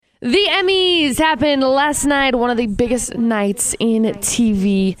The Emmys happened last night, one of the biggest nights in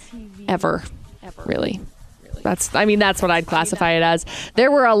TV ever. Really. That's what I'd classify it as.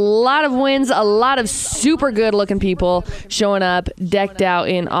 There were a lot of wins, a lot of super good looking people showing up, decked out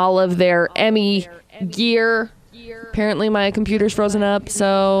in all of their Emmy gear. Apparently my computer's frozen up,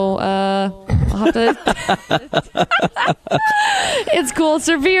 so I'll have to... It's cool.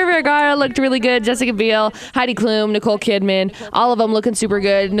 Sofia Vergara looked really good. Jessica Biel, Heidi Klum, Nicole Kidman, all of them looking super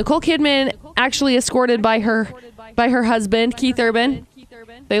good. Nicole Kidman actually escorted by her husband, Keith Urban.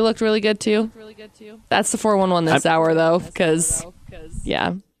 They looked really good too. That's the 411 this hour though, because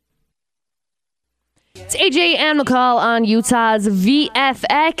yeah. It's AJ and McCall on Utah's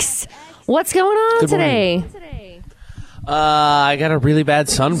VFX. What's going on today? I got a really bad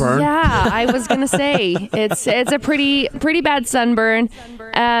sunburn. Yeah, I was gonna say it's a pretty bad sunburn,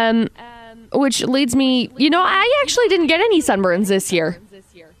 which leads me. I actually didn't get any sunburns this year.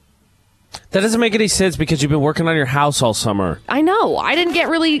 That doesn't make any sense because you've been working on your house all summer. I know. I didn't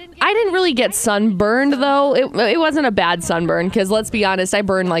really get sunburned though. It wasn't a bad sunburn because let's be honest, I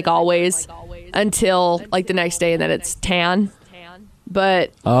burn like always until like the next day and then it's tan.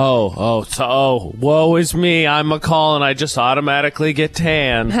 But woe is me. I'm McCall and I just automatically get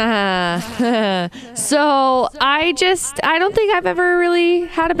tan. So I don't think I've ever really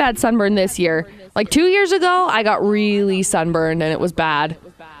had a bad sunburn this year. Like 2 years ago, I got really sunburned and it was bad.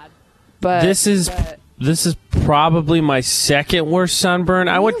 But this is probably my second worst sunburn.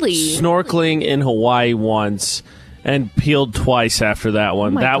 Really? I went snorkeling in Hawaii once and peeled twice after that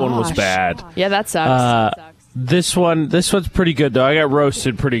one. Oh that one was bad. Yeah, that sucks. This one's pretty good though. I got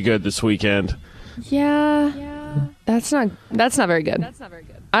roasted pretty good this weekend. Yeah. That's not very good.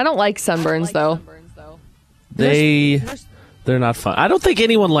 I don't like sunburns though. They're not fun. I don't think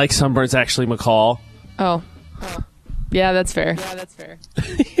anyone likes sunburns actually, McCall. Oh. Yeah, that's fair.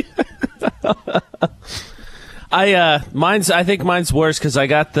 I think mine's worse because I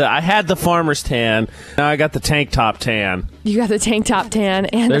had the farmer's tan. Now I got the tank top tan. You got the tank top tan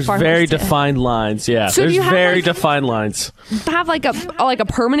and there's the farmer's very tan. defined lines. Yeah, So there's do you have, very defined lines. Have like a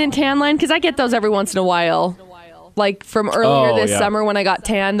permanent tan line because I get those every once in a while. Like from earlier this summer when I got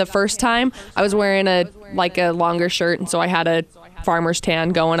tan the first time, I was wearing a longer shirt and so I had a farmer's tan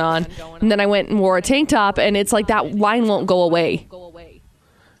going on, and then I went and wore a tank top and it's like that line won't go away.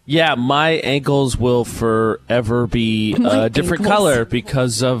 Yeah, my ankles will forever be a different color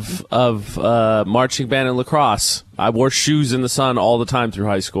because of marching band and lacrosse. I wore shoes in the sun all the time through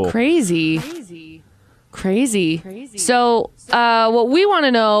high school. Crazy. So what we want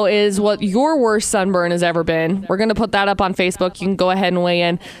to know is what your worst sunburn has ever been. We're going to put that up on Facebook. You can go ahead and weigh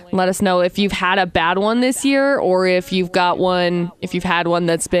in and let us know if you've had a bad one this year or if you've had one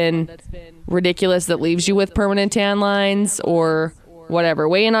that's been ridiculous that leaves you with permanent tan lines or whatever.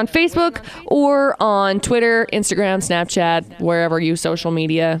 Weigh in on Facebook or on Twitter, Instagram, Snapchat, wherever you social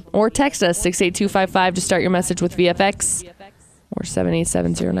media, or text us 68255 to start your message with VFX or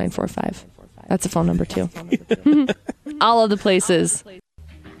 7870945. That's a phone number too. All of the places.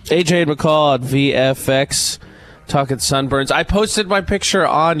 AJ and McCall on VFX talking sunburns. I posted my picture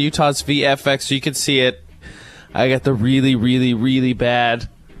on Utah's VFX so you can see it. I got the really, really, really bad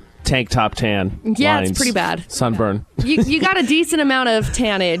tank top tan. Yeah, lines. It's pretty bad. Sunburn. You got a decent amount of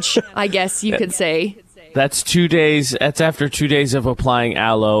tannage, I guess you could say. That's 2 days. That's after 2 days of applying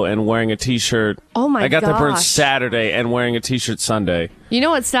aloe and wearing a T-shirt. Oh my gosh. I got the burn Saturday and wearing a T-shirt Sunday. You know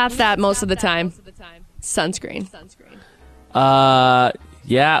what stops that most of the time? Sunscreen.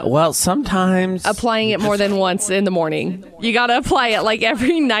 Yeah, well, sometimes... Applying it more than once in the morning. You got to apply it like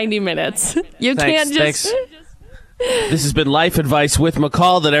every 90 minutes. You can't just... Thanks. This has been life advice with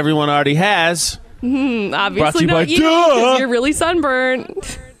McCall that everyone already has. Obviously not you, because you're really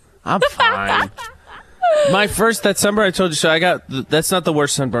sunburned. I'm fine. That sunburn I told you, so that's not the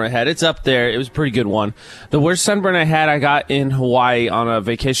worst sunburn I had. It's up there. It was a pretty good one. The worst sunburn I had, I got in Hawaii on a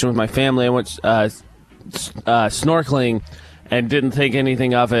vacation with my family. I went snorkeling and didn't think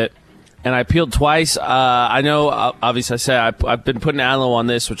anything of it. And I peeled twice. I know, obviously, I said I've been putting aloe on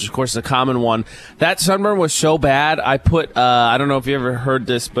this, which, of course, is a common one. That sunburn was so bad, I put, I don't know if you ever heard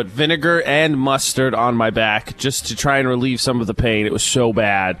this, but vinegar and mustard on my back just to try and relieve some of the pain. It was so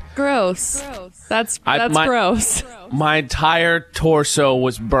bad. Gross. That's gross. My entire torso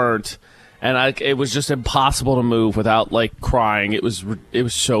was burnt, and it was just impossible to move without, crying. It was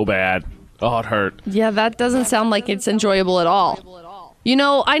so bad. Oh, it hurt. Yeah, that doesn't sound like it's enjoyable at all. You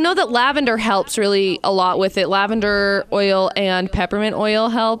know, I know that lavender helps really a lot with it. Lavender oil and peppermint oil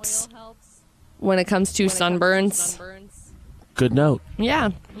helps when it comes to sunburns. Good note.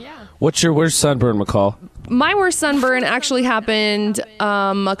 Yeah. What's your worst sunburn, McCall? my worst sunburn actually happened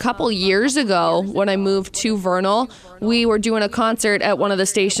a couple years ago when I moved to Vernal. We were doing a concert at one of the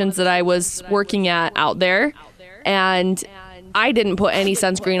stations that I was working at out there, and I didn't put any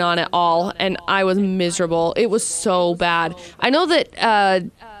sunscreen on at all, and I was miserable. It was so bad. I know that a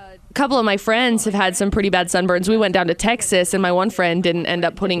couple of my friends have had some pretty bad sunburns. We went down to Texas, and my one friend didn't end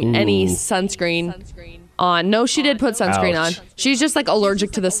up putting any sunscreen on. No, she did put sunscreen on. She's just like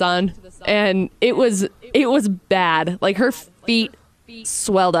allergic to the sun, and it was bad. Like her feet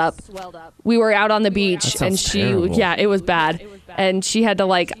swelled up. We were out on the beach, and it was bad. And she had to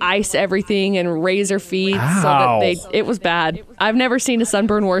like ice everything and raise her feet so that it was bad. I've never seen a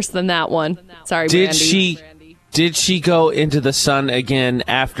sunburn worse than that one. Sorry, Brandy. Did she go into the sun again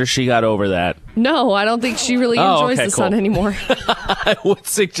after she got over that? No, I don't think she really enjoys the sun anymore. I would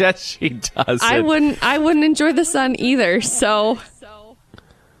suggest she doesn't. I wouldn't enjoy the sun either. So.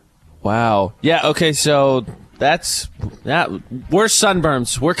 Wow. Yeah. Okay. So that's worst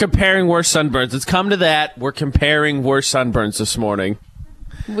sunburns. We're comparing worst sunburns. It's come to that. We're comparing worst sunburns this morning.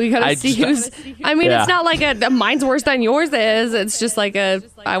 We gotta see who's. I mean, it's not like mine's worse than yours is. It's just like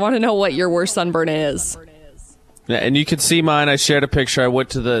I want to know what your worst sunburn is. Yeah, and you can see mine. I shared a picture. I went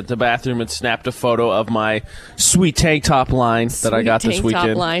to the bathroom and snapped a photo of my sweet tank top line that I got this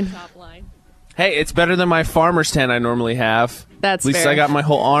weekend. Hey, it's better than my farmer's tan I normally have. That's fair. At least I got my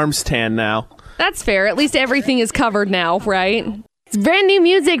whole arms tan now. That's fair. At least everything is covered now, right? It's brand new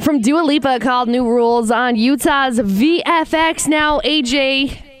music from Dua Lipa called New Rules on Utah's VFX. Now,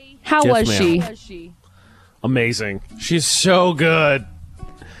 AJ, how was she? Amazing. She's so good.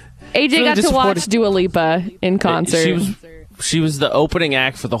 AJ really got to watch Dua Lipa in concert. She was the opening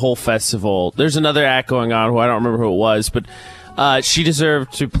act for the whole festival. There's another act going on who I don't remember who it was, but she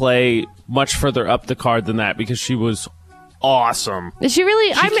deserved to play much further up the card than that because she was awesome. Is she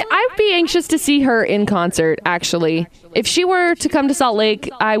really? I'd be anxious to see her in concert, actually. If she were to come to Salt Lake,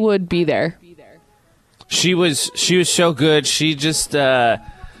 I would be there. She was so good. She just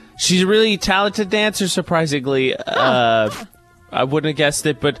she's a really talented dancer, surprisingly. I wouldn't have guessed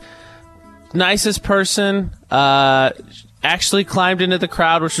it, but nicest person. Actually climbed into the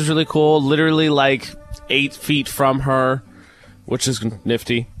crowd, which was really cool. Literally like 8 feet from her, which is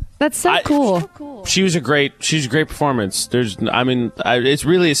nifty. That's so cool. She was a great performance. It's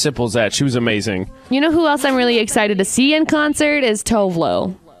really as simple as that. She was amazing. You know who else I'm really excited to see in concert is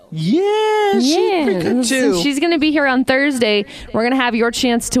Tovlo. Yeah, she's pretty good too. She's going to be here on Thursday. We're going to have your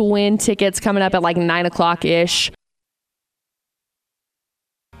chance to win tickets coming up at like 9 o'clock-ish.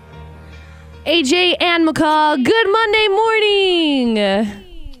 AJ and McCall, good Monday morning.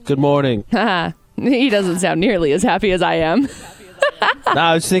 Good morning. He doesn't sound nearly as happy as I am. No,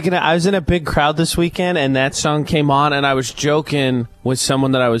 I was thinking, I was in a big crowd this weekend, and that song came on, and I was joking with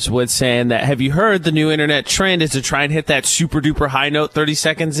someone that I was with, saying that, have you heard the new internet trend is to try and hit that super duper high note 30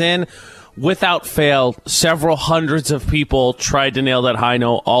 seconds in? Without fail, several hundreds of people tried to nail that high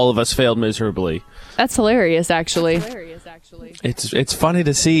note. All of us failed miserably. That's hilarious, actually. It's funny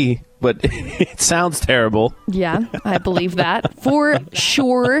to see, but it sounds terrible. Yeah, I believe that for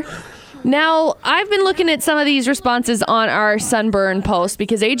sure. Now, I've been looking at some of these responses on our sunburn post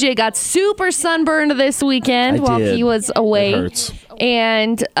because AJ got super sunburned this weekend while he was away. It hurts.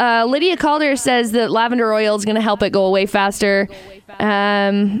 And Lydia Calder says that lavender oil is going to help it go away faster.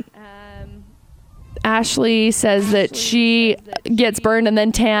 Ashley says that she gets burned and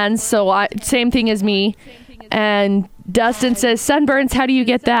then tans, so same thing as me. And Dustin says, sunburns, how do you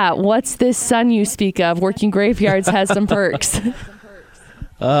get that? What's this sun you speak of? Working graveyards has some perks.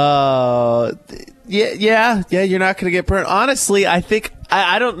 Yeah, you're not going to get burnt. Honestly, I think,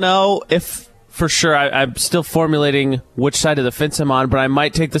 I don't know if for sure, I'm still formulating which side of the fence I'm on, but I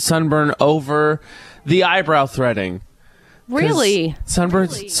might take the sunburn over the eyebrow threading. Really?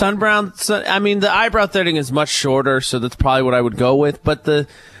 The eyebrow threading is much shorter, so that's probably what I would go with, but the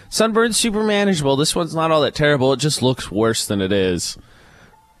sunburn's super manageable. This one's not all that terrible. It just looks worse than it is.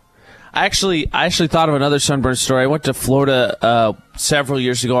 I actually thought of another sunburn story. I went to Florida several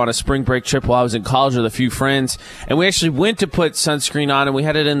years ago on a spring break trip while I was in college with a few friends, and we actually went to put sunscreen on, and we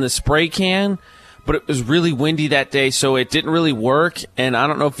had it in the spray can, but it was really windy that day, so it didn't really work. And I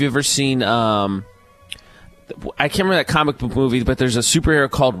don't know if you've ever seen I can't remember that comic book movie, but there's a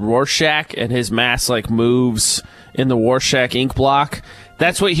superhero called Rorschach, and his mask like moves in the Rorschach ink block.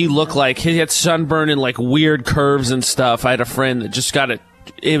 That's what he looked like. He had sunburn and like weird curves and stuff. I had a friend that just got it.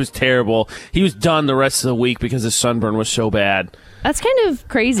 It was terrible. He was done the rest of the week because his sunburn was so bad. That's kind of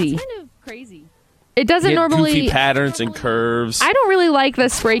crazy. It doesn't normally goofy patterns and curves. I don't really like the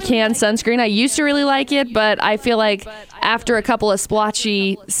spray can sunscreen. I used to really like it, but I feel like after a couple of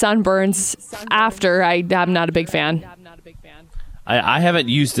splotchy sunburns after, I'm not a big fan. I haven't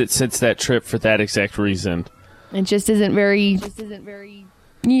used it since that trip for that exact reason. It just isn't very,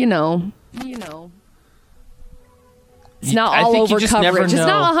 you know. It's not all over coverage. It's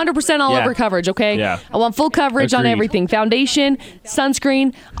not 100% all over coverage, okay? Yeah. I want full coverage on everything. Foundation,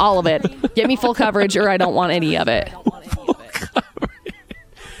 sunscreen, all of it. Get me full coverage or I don't want any of it.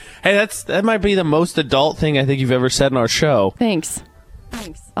 Hey, that might be the most adult thing I think you've ever said in our show. Thanks.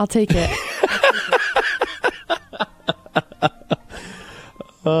 I'll take it.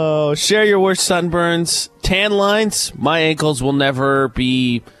 Oh, share your worst sunburns. Tan lines. My ankles will never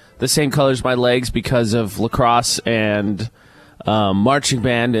be the same color as my legs because of lacrosse and marching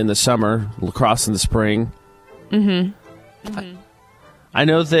band in the summer, lacrosse in the spring. I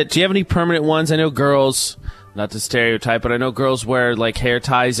know that. Do you have any permanent ones? I know girls, not to stereotype, but I know girls wear like hair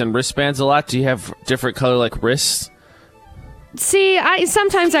ties and wristbands a lot. Do you have different color like wrists? See,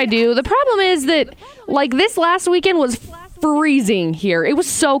 sometimes I do. The problem is that like this last weekend was freezing here. It was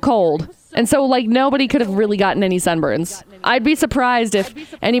so cold. And so, like, nobody could have really gotten any sunburns. I'd be surprised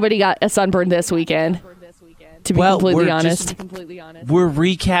if anybody got a sunburn this weekend, to be completely honest. We're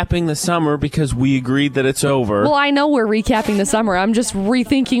recapping the summer because we agreed that it's over. Well, I know we're recapping the summer. I'm just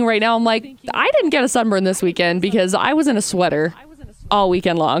rethinking right now. I'm like, I didn't get a sunburn this weekend because I was in a sweater all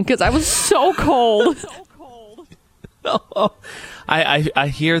weekend long because I was so cold.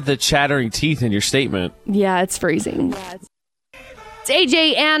 I hear the chattering teeth in your statement. Yeah, it's freezing. It's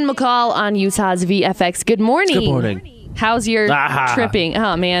AJ and McCall on Utah's VFX. Good morning. Good morning. How's your tripping?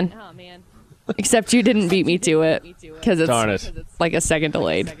 Oh, man. Except you didn't beat me to it because it's like a second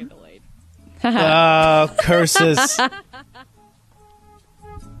delayed. Oh, curses.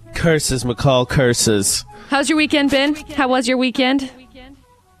 Curses, McCall, curses. How's your weekend been? How was your weekend?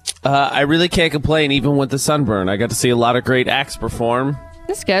 I really can't complain even with the sunburn. I got to see a lot of great acts perform.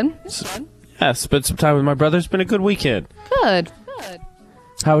 That's good. Yeah, spent some time with my brother. It's been a good weekend. Good.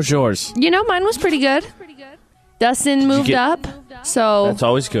 How was yours? You know, mine was pretty good. Dustin moved up, so that's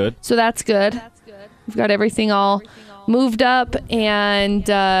always good. So that's good. We've got everything all moved up and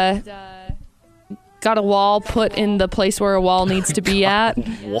got a wall put in the place where a wall needs to be at.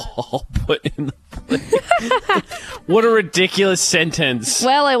 Wall put in the place. What a ridiculous sentence.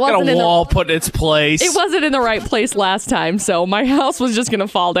 Well, it wasn't got a wall put in its place. It wasn't in the right place last time, so my house was just gonna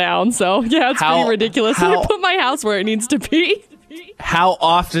fall down. So yeah, it's pretty ridiculous. I put my house where it needs to be. How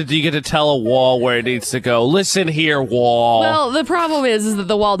often do you get to tell a wall where it needs to go? Listen here, wall. Well, the problem is that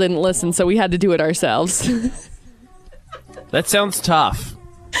the wall didn't listen, so we had to do it ourselves. That sounds tough.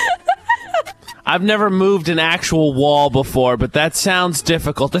 I've never moved an actual wall before, but that sounds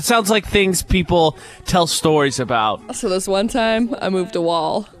difficult. That sounds like things people tell stories about. So this one time, I moved a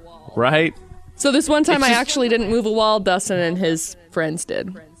wall. Right? So this one time, I actually didn't move a wall. Dustin and his friends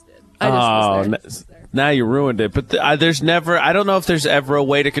did. I just was there. Now you ruined it. But there's never, I don't know if there's ever a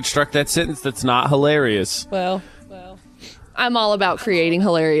way to construct that sentence that's not hilarious. Well, I'm all about creating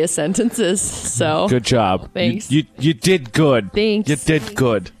hilarious sentences, so. Good job. Thanks. You did good. Thanks. You did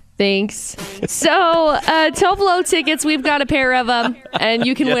good. Thanks. So, Topelo tickets, we've got a pair of them, and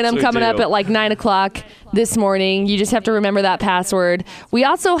you can win them coming up at like 9 o'clock this morning. You just have to remember that password. We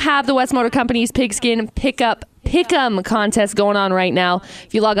also have the West Motor Company's Pigskin Pick'em contest going on right now.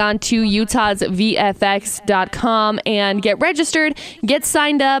 If you log on to utahsvfx.com and get registered, get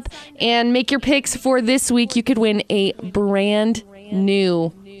signed up, and make your picks for this week, you could win a brand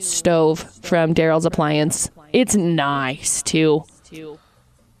new stove from Daryl's Appliance. It's nice, too.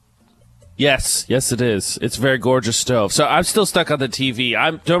 Yes, it is. It's a very gorgeous stove. So I'm still stuck on the TV.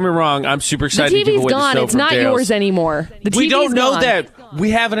 Don't get me wrong. I'm super excited to give away the stove. It's not yours anymore. We don't know that. We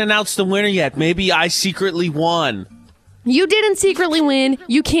haven't announced the winner yet. Maybe I secretly won. You didn't secretly win.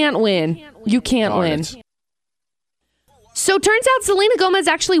 You can't win. You can't win. So turns out Selena Gomez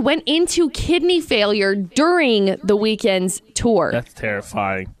actually went into kidney failure during the weekend's tour. That's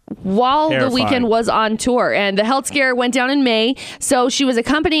terrifying. While the weekend was on tour, and the health scare went down in May, so she was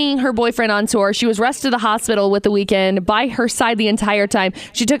accompanying her boyfriend on tour. She was rushed to the hospital with the weekend by her side the entire time.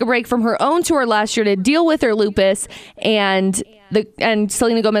 She took a break from her own tour last year to deal with her lupus, and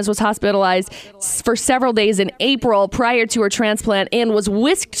Selena Gomez was hospitalized for several days in April prior to her transplant and was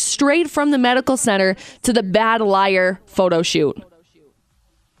whisked straight from the medical center to the Bad Liar photo shoot.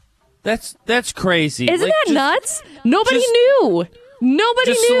 That's crazy. Isn't that nuts? Nobody knew.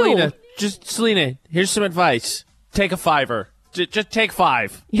 Nobody knew. Selena, here's some advice. Take a $5. Just take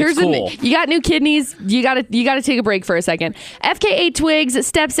 5. Here's cool. You got new kidneys. You gotta take a break for a second. FKA Twigs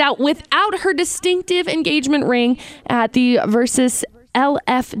steps out without her distinctive engagement ring at the Versus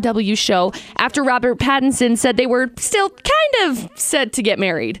LFW show after Robert Pattinson said they were still kind of set to get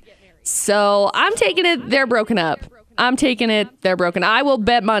married. So I'm taking it they're broken up. I'm taking it they're broken. I will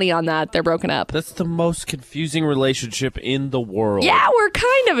bet money on that they're broken up. That's the most confusing relationship in the world. Yeah, we're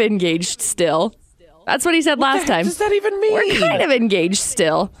kind of engaged still. That's what he said last time. What does that even mean? We're kind of engaged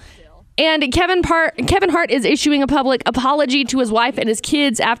still. And Kevin Hart is issuing a public apology to his wife and his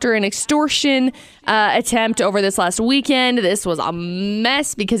kids after an extortion attempt over this last weekend. This was a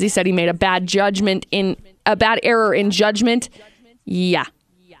mess because he said he made a bad error in judgment. Yeah,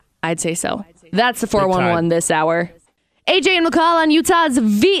 I'd say so. That's the 411 this hour. AJ and McCall on Utah's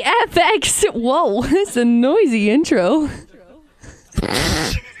VFX. Whoa, it's a noisy intro.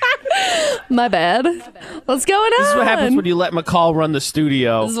 My bad. What's going on? This is what happens when you let McCall run the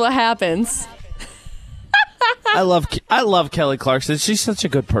studio. This is what happens. I love Kelly Clarkson. She's such a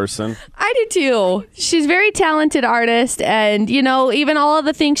good person. I do too. She's a very talented artist, and even all of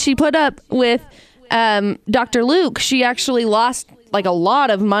the things she put up with Dr. Luke, she actually lost like a lot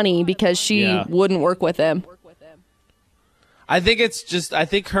of money because she wouldn't work with him. I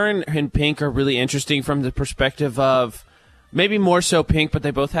think her and Pink are really interesting from the perspective of maybe more so Pink, but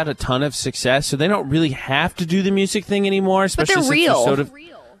they both had a ton of success, so they don't really have to do the music thing anymore. Especially but they're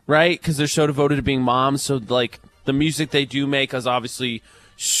real, right? Because they're so devoted to being moms. So like the music they do make is obviously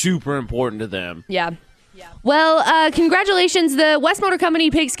super important to them. Yeah. Well, congratulations. The West Motor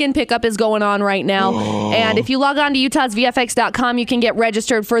Company pigskin pickup is going on right now. And if you log on to utahsvfx.com, you can get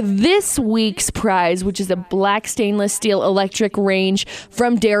registered for this week's prize, which is a black stainless steel electric range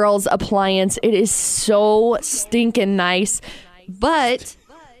from Daryl's Appliance. It is so stinking nice. But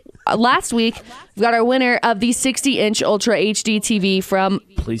last week, we got our winner of the 60-inch Ultra HD TV from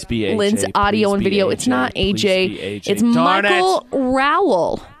Please be AJ. Lynn's Audio and Video. It's not AJ. It's Michael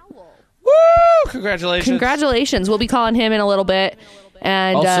Rowell. Woo! Congratulations. We'll be calling him in a little bit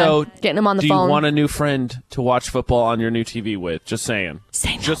and also, getting him on the phone. Do you want a new friend to watch football on your new TV with? Just saying.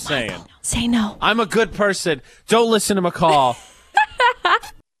 Say no, Just Michael. saying. Say no. I'm a good person. Don't listen to McCall.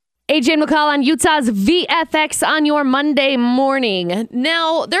 AJ and McCall on Utah's VFX on your Monday morning.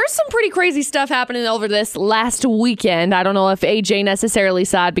 Now, there's some pretty crazy stuff happening over this last weekend. I don't know if AJ necessarily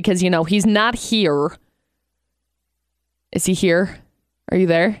saw it because, he's not here. Is he here? Are you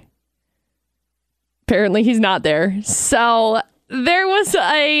there? Apparently he's not there. So there was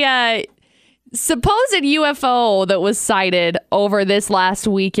a supposed UFO that was sighted over this last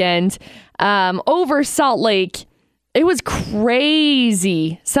weekend over Salt Lake. It was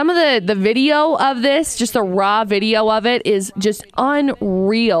crazy. Some of the video of this, just the raw video of it, is just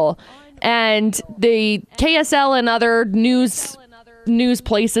unreal. And the KSL and other news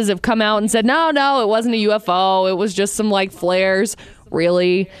places have come out and said, no, it wasn't a UFO. It was just some flares.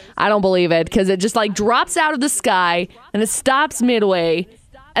 Really? I don't believe it because it just drops out of the sky and it stops midway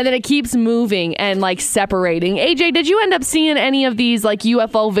and then it keeps moving and separating. AJ, did you end up seeing any of these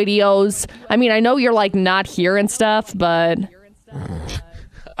UFO videos? I mean, I know you're not here and stuff, but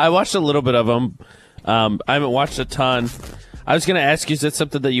I watched a little bit of them. I haven't watched a ton. I was going to ask you, is that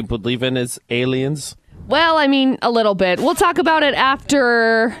something that you believe in as aliens? Well, I mean, a little bit. We'll talk about it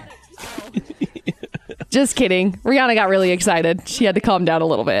after. Just kidding. Rihanna got really excited. She had to calm down a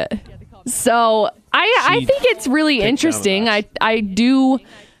little bit. So I think it's really interesting. I do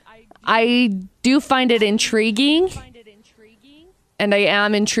find it intriguing. And I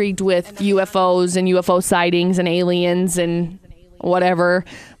am intrigued with UFOs and UFO sightings and aliens and whatever.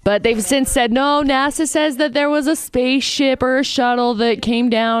 But they've since said, no, NASA says that there was a spaceship or a shuttle that came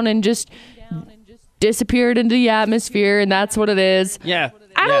down and just disappeared into the atmosphere, and that's what it is. Yeah.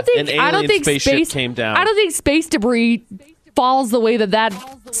 I don't think spaceship came down. I don't think space debris falls the way that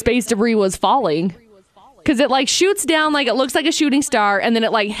space debris was falling, because it shoots down it looks like a shooting star, and then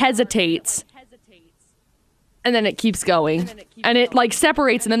it hesitates, and then it keeps going, and it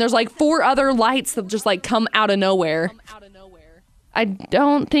separates, and then there's 4 other lights that just come out of nowhere. I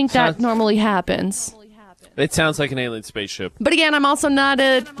don't think that normally happens. It sounds like an alien spaceship. But again, I'm also not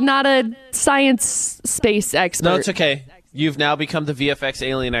a science space expert. No, it's okay. You've now become the VFX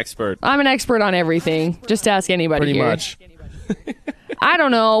alien expert. I'm an expert on everything. Just ask anybody Pretty here. much. I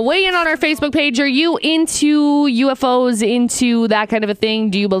don't know. Weigh in on our Facebook page. Are you into UFOs, into that kind of a thing?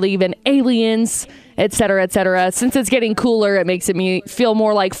 Do you believe in aliens, et cetera, et cetera? Since it's getting cooler, it makes it feel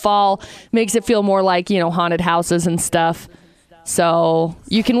more like fall. Makes it feel more like, haunted houses and stuff. So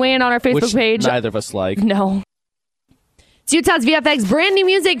you can weigh in on our Facebook page. Neither of us like. No. It's Utah's VFX, brand new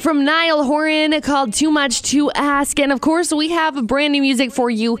music from Niall Horan called Too Much to Ask. And of course, we have brand new music for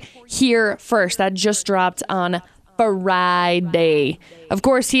you here first. That just dropped on Friday. Of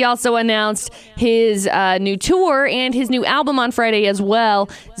course, he also announced his new tour and his new album on Friday as well.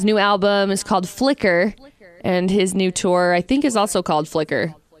 His new album is called Flicker, and his new tour, I think, is also called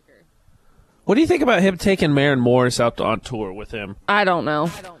Flicker. What do you think about him taking Maren Morris out on tour with him? I don't know.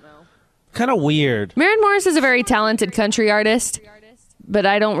 Kind of weird. Maren Morris is a very talented country artist, but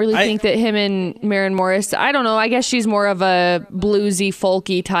I don't really think that him and Maren Morris, I don't know, I guess she's more of a bluesy,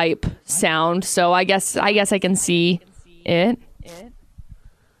 folky type sound, so I guess I can see it.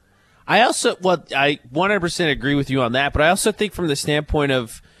 I 100% agree with you on that, but I also think from the standpoint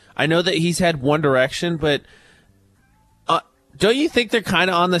of, I know that he's had One Direction, but don't you think they're kind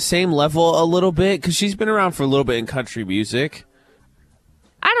of on the same level a little bit? Because she's been around for a little bit in country music.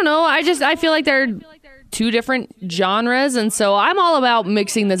 I don't know. I feel like they're two different genres, and so I'm all about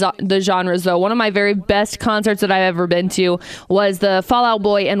mixing the genres, though. One of my very best concerts that I've ever been to was the Fall Out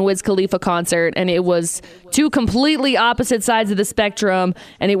Boy and Wiz Khalifa concert, and it was two completely opposite sides of the spectrum,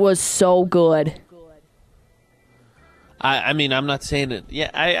 and it was so good. I mean, I'm not saying it.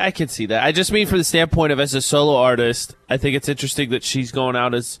 Yeah, I can see that. I just mean from the standpoint of as a solo artist, I think it's interesting that she's going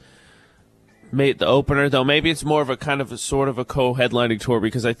out as made the opener, though maybe it's more of a kind of a sort of a co-headlining tour,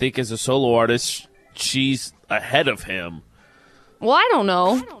 because I think as a solo artist, she's ahead of him. Well, I don't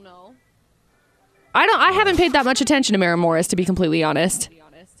know. I haven't paid that much attention to Maren Morris, to be completely honest.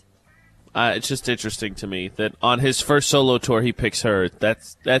 It's just interesting to me that on his first solo tour, he picks her.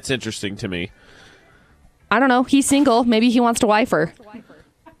 That's interesting to me. I don't know. He's single. Maybe he wants to wife her.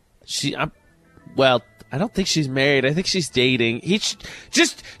 I don't think she's married. I think she's dating. He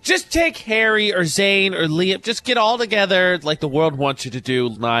just take Harry or Zayn or Liam. Just get all together like the world wants you to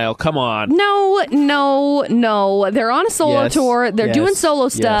do, Niall. Come on. No. They're on a solo tour. They're doing solo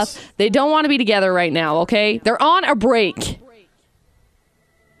stuff. Yes. They don't want to be together right now, okay? They're on a break.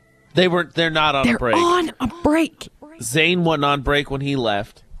 They're not on a break. They're on a break. Zayn wasn't on break when he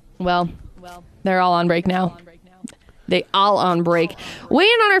left. Well, they're all on break now. They all on break. Weigh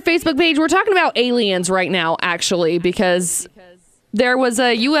in on our Facebook page. We're talking about aliens right now, actually, because there was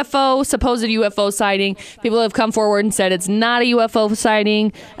a supposed UFO sighting. People have come forward and said it's not a UFO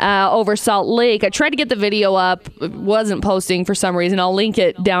sighting over Salt Lake. I tried to get the video up. It wasn't posting for some reason. I'll link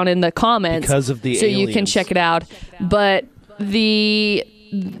it down in the comments because of the so aliens. You can check it out. But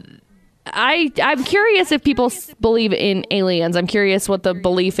I'm curious if people believe in aliens. I'm curious what the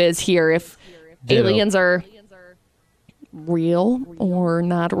belief is here. If aliens are real or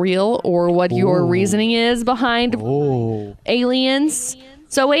not real, or what your reasoning is behind aliens.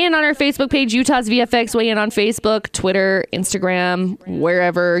 So weigh in on our Facebook page, Utah's VFX. Weigh in on Facebook, Twitter, Instagram,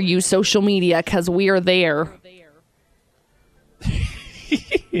 wherever. Use social media, because we are there.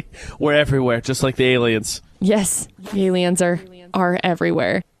 We're everywhere, just like the aliens. Yes, the aliens are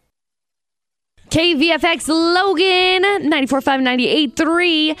everywhere. KVFX Logan, 94.5,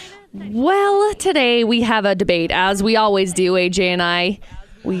 98.3. Well, today we have a debate, as we always do, AJ and I.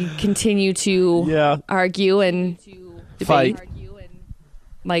 We continue to argue and debate. Fight.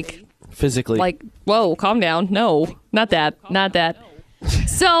 Like, physically. Like, whoa, calm down. No, not that.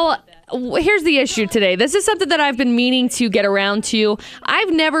 So, here's the issue today. This is something that I've been meaning to get around to.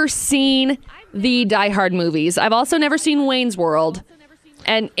 I've never seen the Die Hard movies. I've also never seen Wayne's World.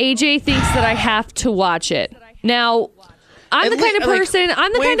 And AJ thinks that I have to watch it. Now, I'm the kind of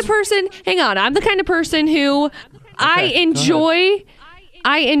person who I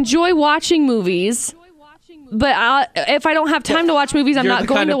enjoy watching movies, but if I don't have time to watch movies, I'm not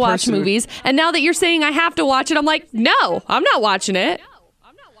going to watch movies. And now that you're saying I have to watch it, I'm like, no, I'm not watching it.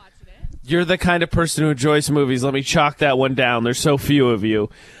 You're the kind of person who enjoys movies. Let me chalk that one down. There's so few of you.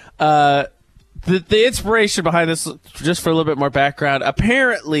 The inspiration behind this, just for a little bit more background,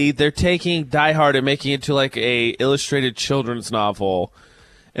 apparently they're taking Die Hard and making it into like a illustrated children's novel.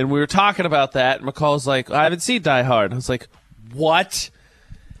 And we were talking about that, and McCall's like, I haven't seen Die Hard. I was like, what?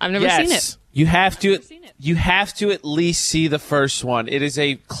 I've never seen it. You have to at least see the first one. It is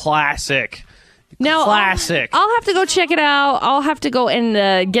a classic. Now, classic. I'll have to go check it out. I'll have to go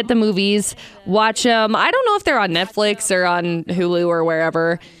and get the movies, watch them. I don't know if they're on Netflix or on Hulu or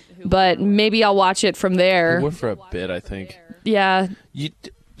wherever. But maybe I'll watch it from there. We're for a bit, I think. Yeah.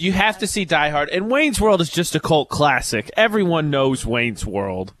 You have to see Die Hard. And Wayne's World is just a cult classic. Everyone knows Wayne's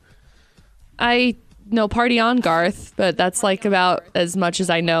World. I know Party On, Garth, but that's like about as much as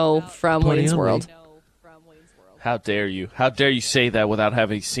I know from Wayne's World. How dare you? How dare you say that without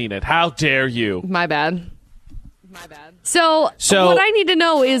having seen it? How dare you? My bad. So what I need to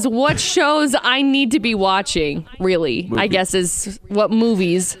know is what shows I need to be watching, really, I guess is what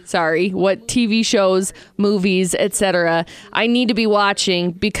TV shows, movies, etc. I need to be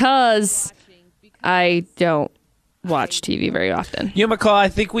watching because I don't watch TV very often. Yeah, McCall, I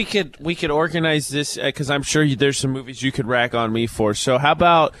think we could organize this because I'm sure there's some movies you could rack on me for. So how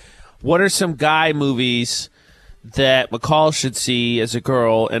about what are some guy movies that McCall should see as a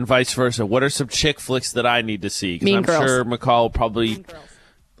girl and vice versa? What are some chick flicks that I need to see? Because I'm sure McCall will probably...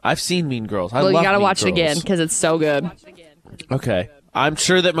 I've seen Mean Girls. I love you got to Mean watch Girls. it again because it's so good. Okay. I'm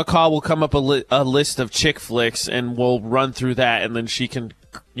sure that McCall will come up a list of chick flicks and we'll run through that, and then she can,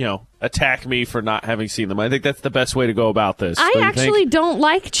 attack me for not having seen them. I think that's the best way to go about this. I actually don't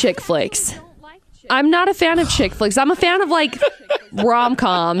like chick flicks. I'm not a fan of chick flicks. I'm a fan of like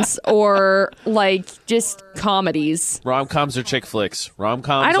rom-coms or like just comedies. Rom-coms or chick flicks?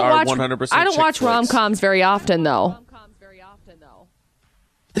 Rom-coms are 100% I don't watch rom-coms very often though.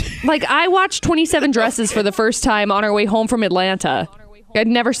 Like I watched 27 Dresses for the first time on our way home from Atlanta. I'd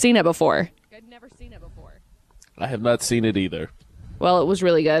never seen it before. I have not seen it either. Well, it was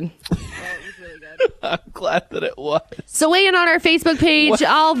really good. I'm glad that it was. So weigh in on our Facebook page.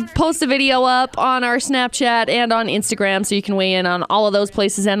 I'll post a video up on our Snapchat and on Instagram, so you can weigh in on all of those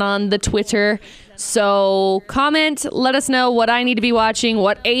places and on the Twitter. So comment, let us know what I need to be watching,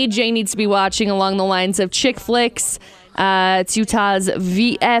 what AJ needs to be watching along the lines of chick flicks. It's Utah's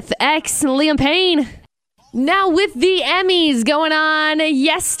VFX, Liam Payne. Now with the Emmys going on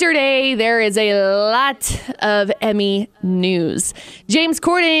yesterday, there is a lot of Emmy news. James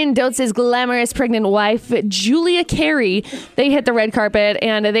Corden dotes his glamorous pregnant wife, Julia Carey. They hit the red carpet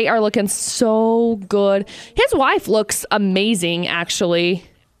and they are looking so good. His wife looks amazing, actually.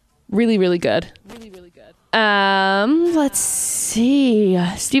 Really, really good. Let's see.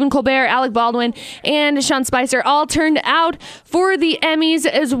 Stephen Colbert, Alec Baldwin, and Sean Spicer all turned out for the Emmys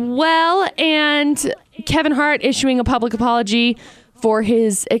as well. And Kevin Hart issuing a public apology for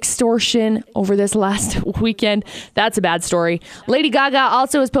his extortion over this last weekend. That's a bad story. Lady Gaga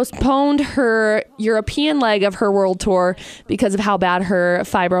also has postponed her European leg of her world tour because of how bad her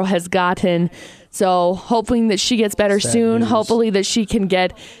fibro has gotten. So hoping that she gets better soon. Hopefully that she can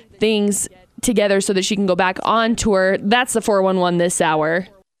get things together so that she can go back on tour. That's the 411 this hour.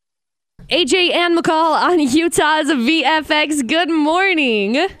 AJ and McCall on Utah's VFX. Good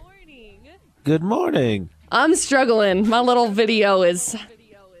morning. Good morning. I'm struggling. My little video is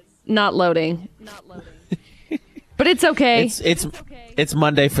not loading. But it's okay. It's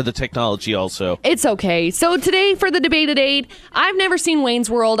Monday for the technology also. It's okay. So today for the debate at 8, I've never seen Wayne's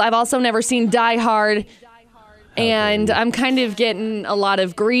World. I've also never seen Die Hard. And I'm kind of getting a lot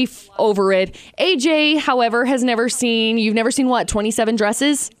of grief over it. AJ, however, has never seen... You've never seen what? 27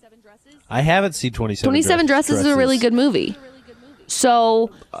 Dresses? I haven't seen 27 27 Dresses is a really good movie. So,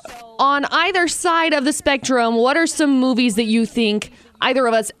 on either side of the spectrum, what are some movies that you think either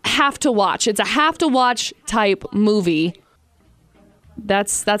of us have to watch? It's a have-to-watch type movie.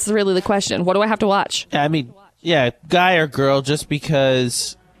 That's really the question. What do I have to watch? I mean, yeah, guy or girl, just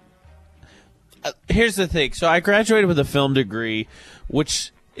because... here's the thing. So I graduated with a film degree,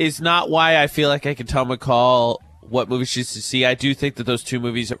 which is not why I feel like I can tell McCall what movies she should see. I do think that those two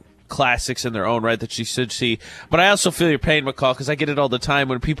movies are classics in their own right that she should see. But I also feel your pain, McCall, because I get it all the time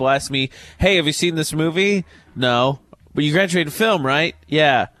when people ask me, hey, have you seen this movie? No. But you graduated film, right?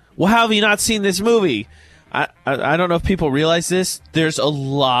 Yeah. Well, how have you not seen this movie? I don't know if people realize this. There's a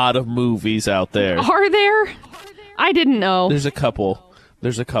lot of movies out there. Are there? I didn't know. There's a couple.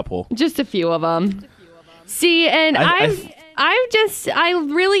 Just a few of them. See, and I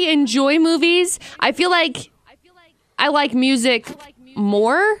really enjoy movies. I feel like I like music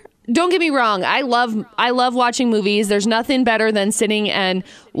more. Don't get me wrong. I love watching movies. There's nothing better than sitting and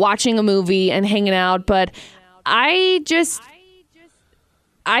watching a movie and hanging out, but I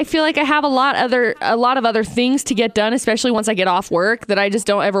feel like I have a lot of other things to get done, especially once I get off work, that I just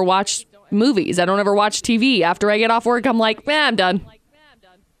don't ever watch movies. I don't ever watch TV. After I get off work, I'm like, I'm done.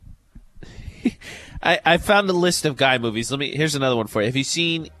 I found a list of guy movies. Here's another one for you. Have you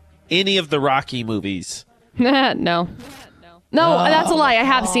seen any of the Rocky movies? No, that's a lie. I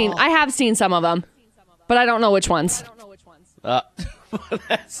have seen some of them, but I don't know which ones.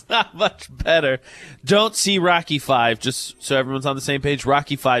 That's not much better. Don't see Rocky 5, just so everyone's on the same page.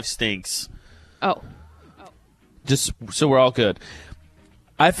 Rocky 5 stinks. Oh. Just so we're all good.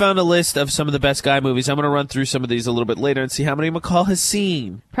 I found a list of some of the best guy movies. I'm going to run through some of these a little bit later and see how many McCall has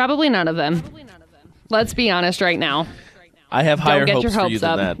seen. Probably none of them. Let's be honest right now. I have higher hopes for you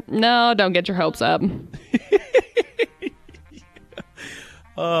than that. No, don't get your hopes up.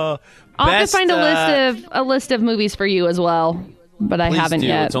 I'll have to find a list of movies for you as well, but I haven't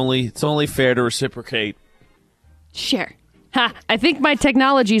yet. It's only fair to reciprocate. Sure. Ha! I think my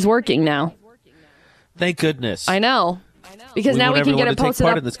technology's working now. Thank goodness. I know. Because We now want we can get everyone it to take posted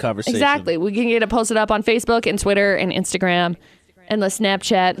part up. in this conversation. Exactly. We can get it posted up on Facebook and Twitter and Instagram and the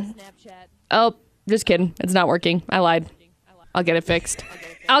Snapchat. Oh, just kidding. It's not working. I lied. I'll get it fixed.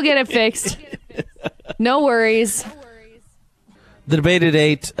 No worries. The debate at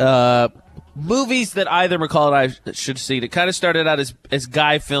 8, movies that either McCall and I should see. It kind of started out as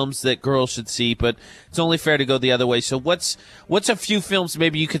guy films that girls should see, but it's only fair to go the other way. So what's a few films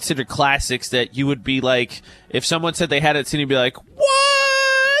maybe you consider classics that you would be like, if someone said they hadn't seen, you'd be like,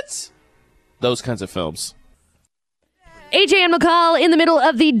 what? Those kinds of films. AJ and McCall in the middle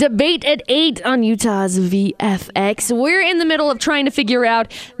of the debate at 8 on Utah's VFX. We're in the middle of trying to figure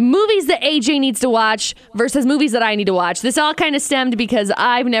out movies that AJ needs to watch versus movies that I need to watch. This all kind of stemmed because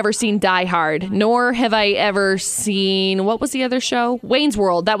I've never seen Die Hard, nor have I ever seen, what was the other show? Wayne's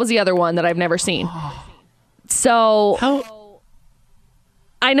World. That was the other one that I've never seen. So,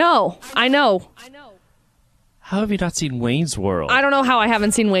 I know. How have you not seen Wayne's World? I don't know how I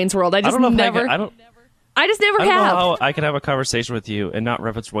haven't seen Wayne's World. I just don't know if never. I just never I don't have. know how I could have a conversation with you and not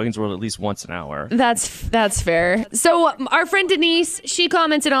reference Wayne's World at least once an hour. That's fair. So our friend Denise, she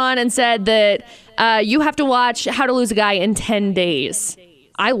commented on and said that you have to watch How to Lose a Guy in 10 Days.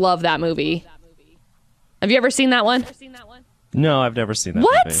 I love that movie. Have you ever seen that one? No, I've never seen that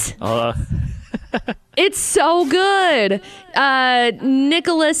What? movie. It's so good.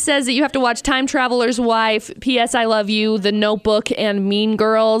 Nicholas says that you have to watch Time Traveler's Wife, P.S. I Love You, The Notebook, and Mean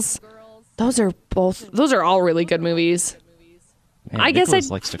Girls. Those are all really good movies. Man, I guess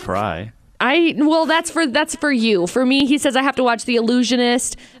Nicholas likes to cry. That's for you. For me, he says I have to watch The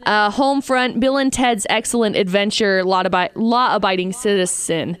Illusionist, Homefront, Bill and Ted's Excellent Adventure, Law Abiding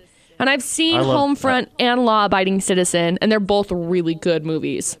Citizen. And I've seen Homefront and Law Abiding Citizen, and they're both really good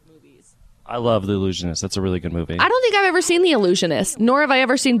movies. I love The Illusionist. That's a really good movie. I don't think I've ever seen The Illusionist, nor have I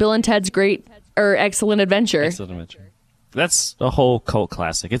ever seen Bill and Ted's Excellent Adventure. Excellent Adventure. That's a whole cult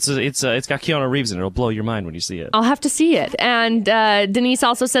classic. It's got Keanu Reeves in it. It'll blow your mind when you see it. I'll have to see it. And Denise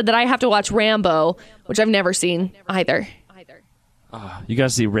also said that I have to watch Rambo, which I've never seen either. You gotta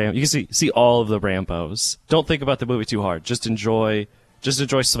see You can see all of the Rambos. Don't think about the movie too hard. Just enjoy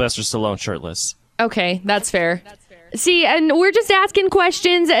Sylvester Stallone shirtless. Okay, that's fair. See, and we're just asking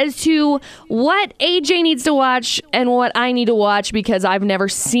questions as to what AJ needs to watch and what I need to watch because I've never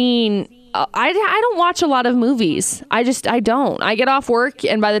seen. I don't watch a lot of movies. I don't. I get off work,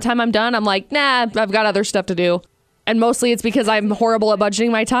 and by the time I'm done, I'm like, nah, I've got other stuff to do. And mostly it's because I'm horrible at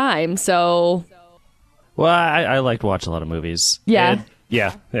budgeting my time, so. Well, I like to watch a lot of movies. Yeah. And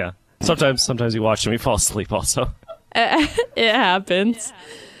yeah. Sometimes you watch them, you fall asleep also. It happens.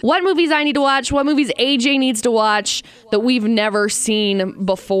 What movies I need to watch, what movies AJ needs to watch that we've never seen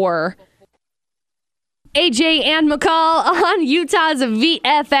before. AJ and McCall on Utah's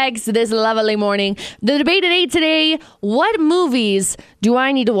VFX this lovely morning. The debate at 8 today, what movies do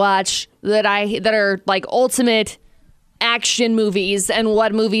I need to watch that are like ultimate action movies, and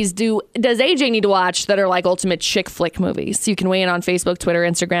what movies does AJ need to watch that are like ultimate chick flick movies? So you can weigh in on Facebook, Twitter,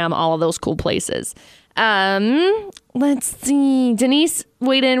 Instagram, all of those cool places. Let's see. Denise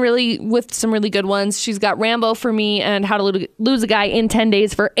weighed in with some really good ones. She's got Rambo for me and How to Lose a Guy in 10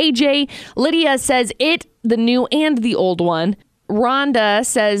 Days for AJ. Lydia says It, the new and the old one. Rhonda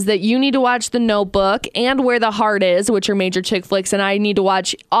says that you need to watch The Notebook and Where the Heart Is, which are major chick flicks, and I need to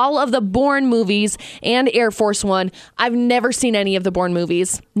watch all of the Bourne movies and Air Force One. I've never seen any of the Bourne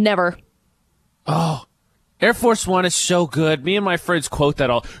movies. Never. Oh, Air Force One is so good. Me and my friends quote that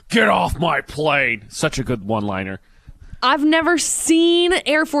all. Get off my plane. Such a good one-liner. I've never seen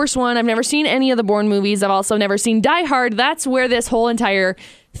Air Force One. I've never seen any of the Bourne movies. I've also never seen Die Hard. That's where this whole entire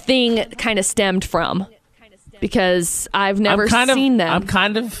thing kind of stemmed from. Because I've never seen them. I'm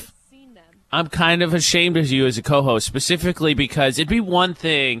kind of ashamed of you as a co-host, specifically because it'd be one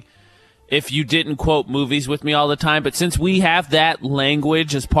thing if you didn't quote movies with me all the time, but since we have that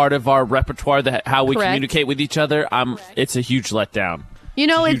language as part of our repertoire, how we communicate with each other, it's a huge letdown. You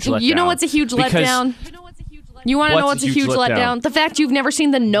know what's a huge letdown? You want to know what's a huge letdown? The fact you've never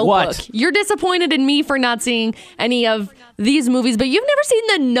seen The Notebook. What? You're disappointed in me for not seeing any of these movies, but you've never seen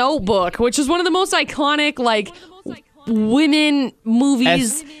The Notebook, which is one of the most iconic, women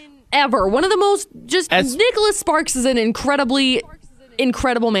movies ever. One of the most, Nicholas Sparks is an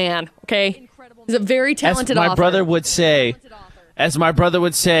incredible man, okay? He's a very talented author. As my brother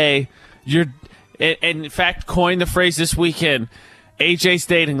would say, you're, and in fact, coined the phrase this weekend, AJ's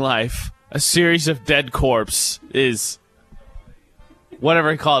dating life. A series of dead corpse is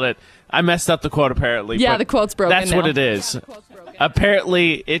whatever he called it. I messed up the quote apparently. Yeah, the quote's broken. That's what it is.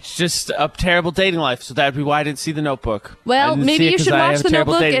 Apparently, it's just a terrible dating life. So that'd be why I didn't see The Notebook. Well, maybe you should watch The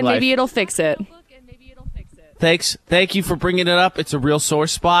Notebook and maybe it'll fix it. Thank you for bringing it up. It's a real sore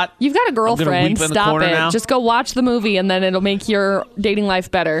spot. You've got a I'm gonna girlfriend. weep in the Stop corner it. now. Just go watch the movie, and then it'll make your dating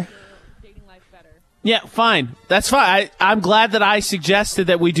life better. Yeah, fine. That's fine. I'm glad that I suggested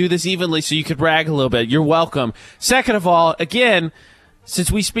that we do this evenly so you could brag a little bit. You're welcome. Second of all, again, since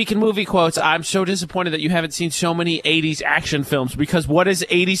we speak in movie quotes, I'm so disappointed that you haven't seen so many 80s action films, because what is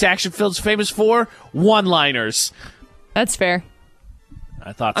 80s action films famous for? One-liners. That's fair.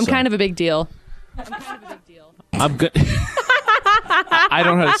 I thought I'm so. kind of a big deal. I'm good. I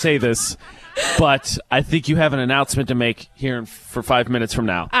don't know how to say this, but I think you have an announcement to make here for 5 minutes from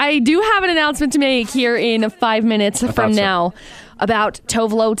now. I do have an announcement to make here in 5 minutes from now about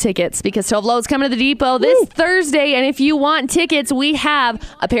Tovlo tickets, because Tovlo is coming to the Depot this Thursday, and if you want tickets, we have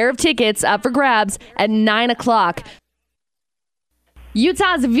a pair of tickets up for grabs at 9 o'clock.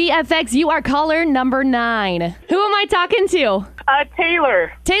 Utah's VFX, you are caller number 9. Who am I talking to?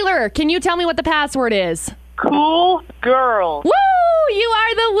 Taylor. Taylor, can you tell me what the password is? Cool girl. Woo! You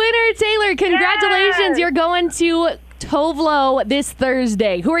are the winner, Taylor. Congratulations. Yes! You're going to Tovlo this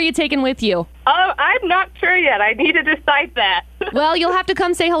Thursday. Who are you taking with you? I'm not sure yet. I need to decide that. Well, you'll have to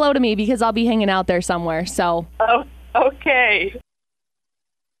come say hello to me because I'll be hanging out there somewhere. So. Oh, okay.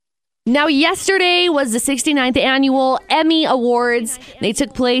 Now, yesterday was the 69th annual Emmy Awards. They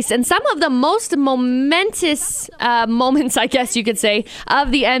took place, and some of the most momentous moments, I guess you could say, of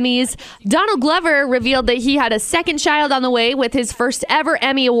the Emmys. Donald Glover revealed that he had a second child on the way with his first ever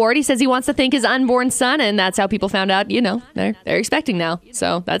Emmy Award. He says he wants to thank his unborn son, and that's how people found out, they're expecting now.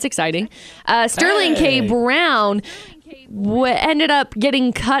 So that's exciting. Sterling K. Brown ended up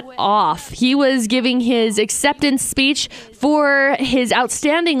getting cut off. He was giving his acceptance speech for his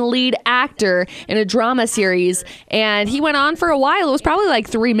outstanding lead actor in a drama series, and he went on for a while. It was probably like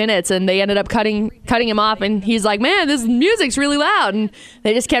 3 minutes, and they ended up cutting him off, and he's like, man, this music's really loud, and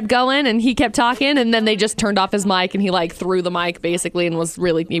they just kept going, and he kept talking, and then they just turned off his mic, and he like threw the mic basically, and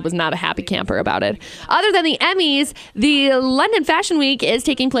he was not a happy camper about it. Other than the Emmys, the London Fashion Week is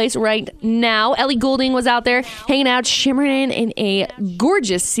taking place right now. Ellie Goulding was out there hanging out, shimmering in a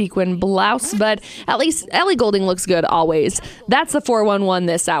gorgeous sequin blouse, but at least Ellie Goulding looks good always. That's the 411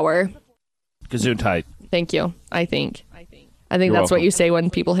 this hour. Gesundheit. Thank you. I think You're that's welcome. what you say when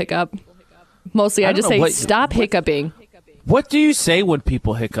people hiccup. Mostly I just say stop hiccuping. What do you say when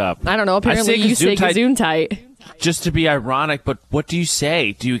people hiccup? I don't know. Apparently you say Gesundheit. Just to be ironic, but what do you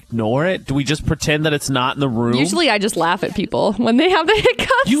say? Do you ignore it? Do we just pretend that it's not in the room? Usually I just laugh at people when they have the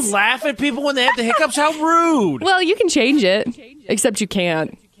hiccups. You laugh at people when they have the hiccups? How rude. Well, you can change it, except you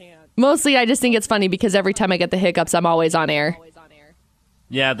can't. Mostly I just think it's funny because every time I get the hiccups, I'm always on air.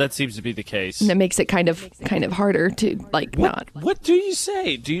 Yeah, that seems to be the case. And it makes it kind of harder to not. What do you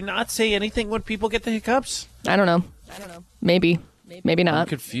say? Do you not say anything when people get the hiccups? I don't know. Maybe I'm not.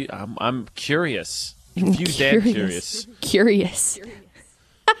 confused. I'm curious. Confused and curious. Curious.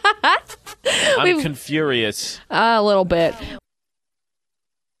 I'm confurious. A little bit.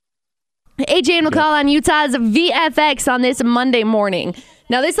 AJ and McCall on Utah's VFX on this Monday morning.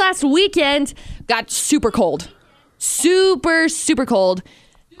 Now, this last weekend got super cold. Super, super cold.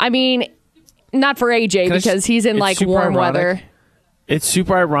 I mean, not for AJ because he's in like warm weather. It's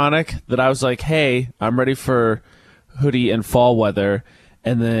super ironic that I was like, hey, I'm ready for hoodie and fall weather,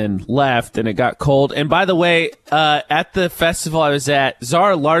 and then left, and it got cold. And by the way, at the festival I was at,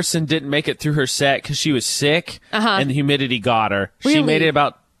 Zara Larson didn't make it through her set because she was sick, and the humidity got her. Really? She made it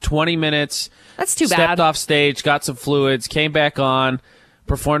about 20 minutes. That's too bad. Stepped off stage, got some fluids, came back on,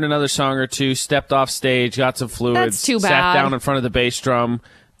 performed another song or two, stepped off stage, got some fluids. That's too Sat bad. down in front of the bass drum.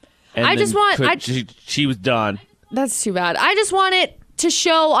 And I then just want- she was done. That's too bad. I just want it to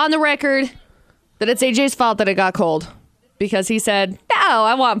show on the record that it's AJ's fault that it got cold. Because he said, no,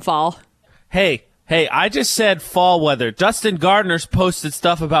 I want fall. Hey, I just said fall weather. Dustin Gardner's posted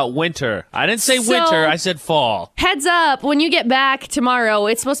stuff about winter. I didn't say winter, I said fall. Heads up, when you get back tomorrow,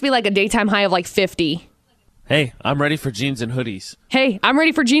 it's supposed to be like a daytime high of like 50. Hey, I'm ready for jeans and hoodies. Hey, I'm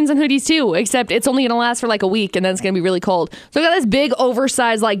ready for jeans and hoodies too, except it's only going to last for like a week and then it's going to be really cold. So I got this big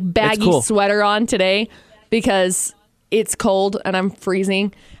oversized like baggy sweater on today because it's cold and I'm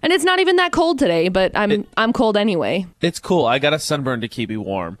freezing. And it's not even that cold today, but I'm cold anyway. It's cool. I got a sunburn to keep me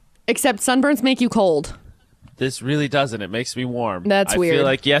warm. Except sunburns make you cold. This really doesn't. It makes me warm. That's weird. I feel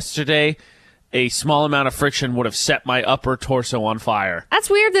like yesterday, a small amount of friction would have set my upper torso on fire. That's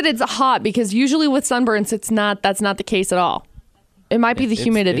weird that it's hot because usually with sunburns, that's not the case at all. It might be the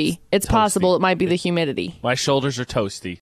humidity. It's possible it might be the humidity. My shoulders are toasty.